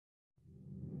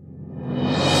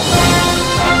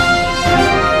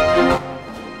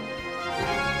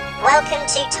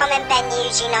Tom and Ben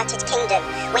News United Kingdom.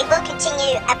 We will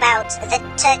continue about the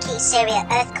Turkey-Syria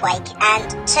earthquake, and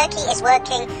Turkey is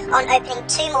working on opening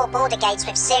 2 more border gates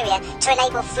with Syria to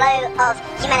enable flow of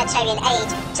humanitarian aid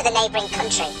to the neighbouring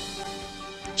country.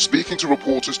 Speaking to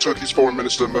reporters, Turkey's Foreign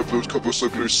Minister Mevlut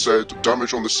Cavusoglu said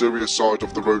damage on the Syria side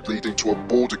of the road leading to a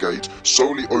border gate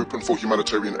solely open for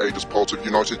humanitarian aid as part of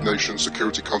United Nations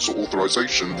Security Council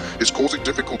authorization is causing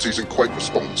difficulties in quake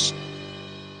response.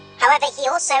 However, he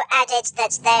also added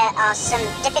that there are some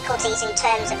difficulties in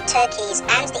terms of Turkey's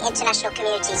and the international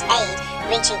community's aid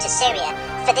reaching to Syria.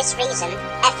 For this reason,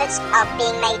 efforts are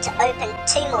being made to open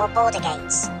 2 more border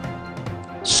gates.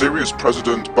 Syria's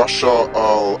President Bashar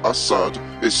al-Assad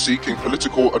is seeking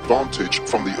political advantage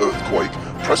from the earthquake,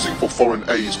 pressing for foreign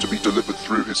aid to be delivered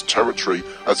through his territory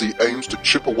as he aims to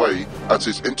chip away at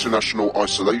his international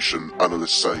isolation,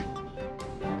 analysts say.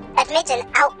 Amid an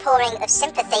outpouring of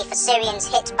sympathy for Syrians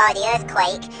hit by the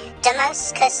earthquake,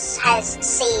 Damascus has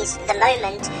seized the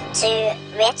moment to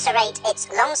reiterate its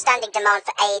long-standing demand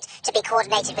for aid to be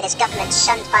coordinated with its government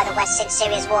shunned by the West since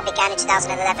Syria's war began in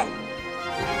 2011.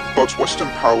 But Western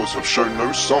powers have shown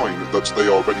no sign that they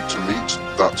are ready to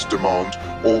meet that demand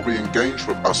or re-engage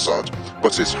with Assad,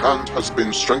 but his hand has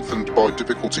been strengthened by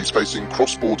difficulties facing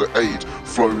cross-border aid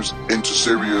flows into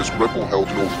Syria's rebel-held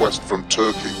northwest from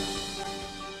Turkey.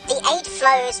 The aid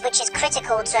flows, which is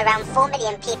critical to around 4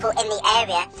 million people in the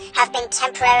area, have been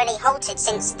temporarily halted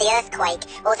since the earthquake,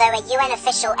 although a UN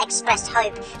official expressed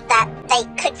hope that they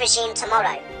could resume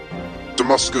tomorrow.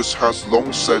 Damascus has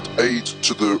long said aid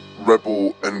to the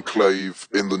rebel enclave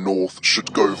in the north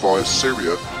should go via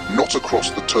Syria, not across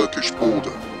the Turkish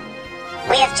border.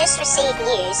 We have just received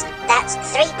news that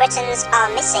 3 Britons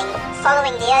are missing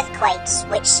following the earthquakes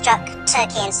which struck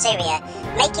Turkey and Syria.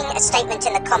 Making a statement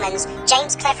in the Commons,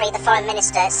 James Cleverly, the Foreign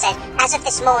Minister, said, "As of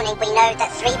this morning, we know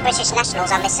that 3 British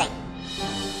nationals are missing."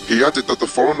 He added that the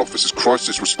Foreign Office's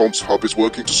Crisis Response Hub is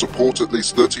working to support at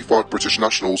least 35 British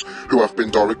nationals who have been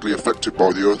directly affected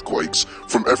by the earthquakes.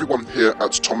 From everyone here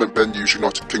at Tom and Ben News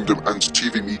United Kingdom and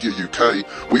TV Media UK,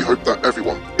 we hope that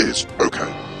everyone is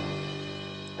okay.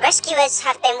 Rescuers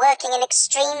have been working in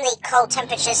extremely cold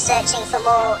temperatures searching for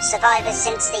more survivors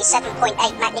since the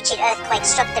 7.8 magnitude earthquake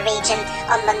struck the region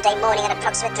on Monday morning at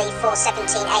approximately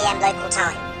 4:17 AM local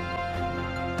time.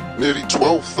 Nearly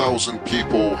 12,000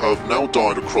 people have now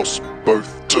died across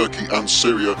both Turkey and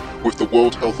Syria, with the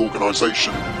World Health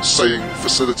Organization saying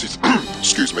facilities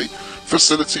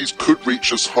could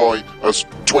reach as high as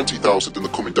 20,000 in the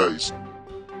coming days.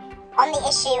 On the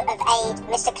issue of aid,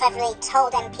 Mr Cleverly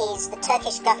told MPs the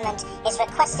Turkish government is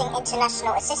requesting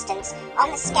international assistance on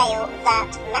a scale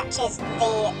that matches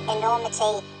the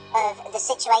enormity of the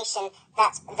situation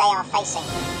that they are facing.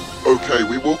 Okay,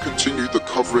 we will continue the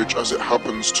coverage as it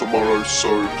happens tomorrow,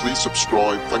 so please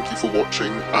subscribe, thank you for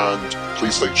watching, and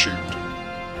please stay tuned.